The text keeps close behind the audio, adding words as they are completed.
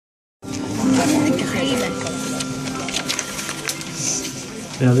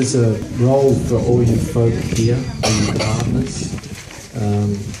Now there's a role for all you folk here, all you partners.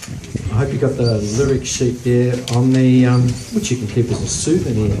 I hope you got the lyric sheet there on the, which you can keep as a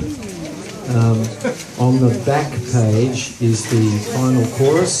souvenir. On the back page is the final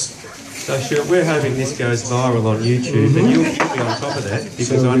chorus. So Stuart, we're hoping this goes viral on YouTube, and you'll be on top of that,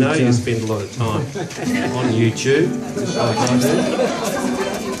 because I know you spend a lot of time on YouTube, just like I do.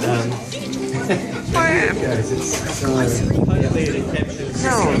 Hopefully it captures the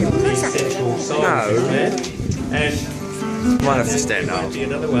essential songs of that. And might have to stand up.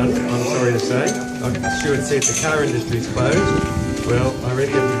 Another one, I'm sorry to say, like Stuart said, the car industry's closed. Well, I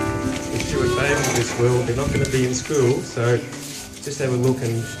reckon the Stuart babies of this world, they're not going to be in school, so just have a look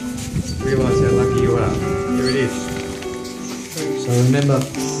and realise how lucky you are. Here it is. So remember,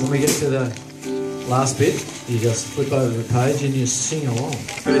 when we get to the last bit, you just flip over the page and you sing along.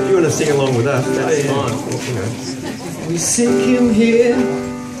 But if you want to sing along with us, that's fine. You know. We seek him here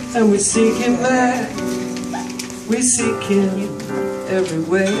and we seek him there. We seek him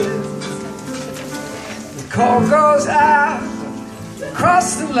everywhere. The call goes out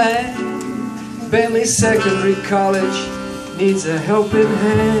across the land. Bentley Secondary College needs a helping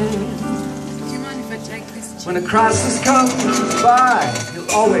hand. Do you mind if I take this? When a crisis comes by, he'll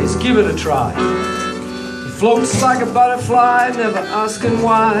always give it a try. He floats like a butterfly, never asking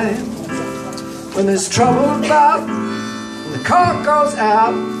why. When there's trouble about, when the call goes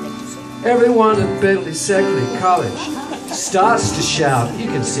out, everyone at Bentley Secondary College starts to shout. You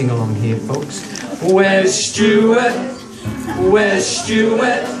can sing along here, folks. Where's Stuart? Where's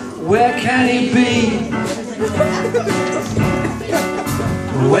Stuart? Where can he be?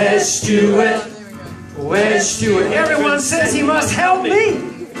 Where's Stuart? Where's Stuart? Everyone says he must help me.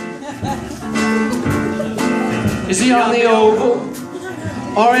 Is he on the Oval?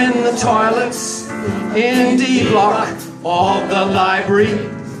 Or in the toilets? In D block? Or the library?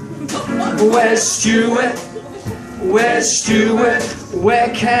 Where's Stuart? Where's Stuart? Where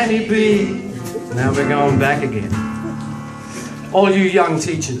can he be? Now we're going back again. All you young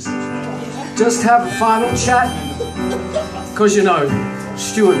teachers, just have a final chat, because you know,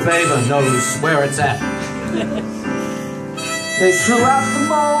 Stuart Baber knows where it's at. They threw out the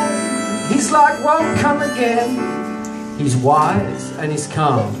mold, he's like won't come again. He's wise and he's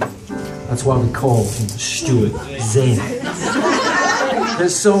calm, that's why we call him Stuart Zen.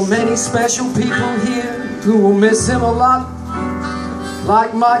 There's so many special people here who will miss him a lot,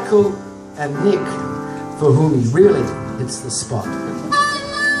 like Michael and Nick, for whom he really hits the spot.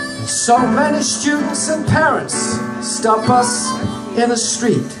 And so many students and parents stop us in the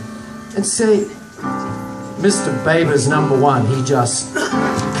street and say, Mr. Baber's #1, he just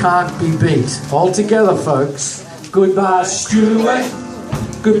can't be beat. All together, folks. Goodbye, Stuart.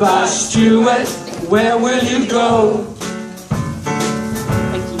 Goodbye, Stuart. Where will you go?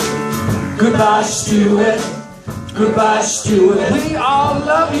 Goodbye, Stuart. Goodbye, Stuart. We all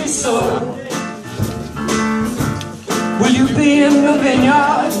love you so. Will you be in the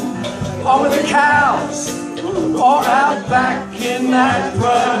vineyard, or with the cows, or out back in that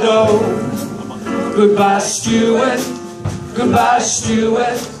grotto? Goodbye, Stuart. Goodbye,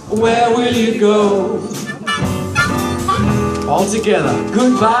 Stuart. Where will you go? All together.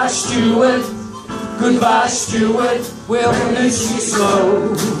 Goodbye, Stuart. Goodbye, Stuart. We'll miss you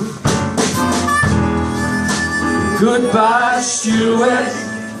so. Goodbye, Stuart.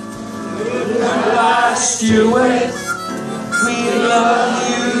 Goodbye, Stuart. We love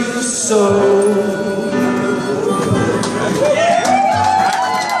you so.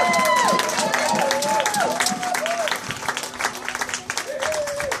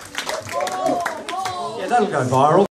 Yeah, that'll go viral.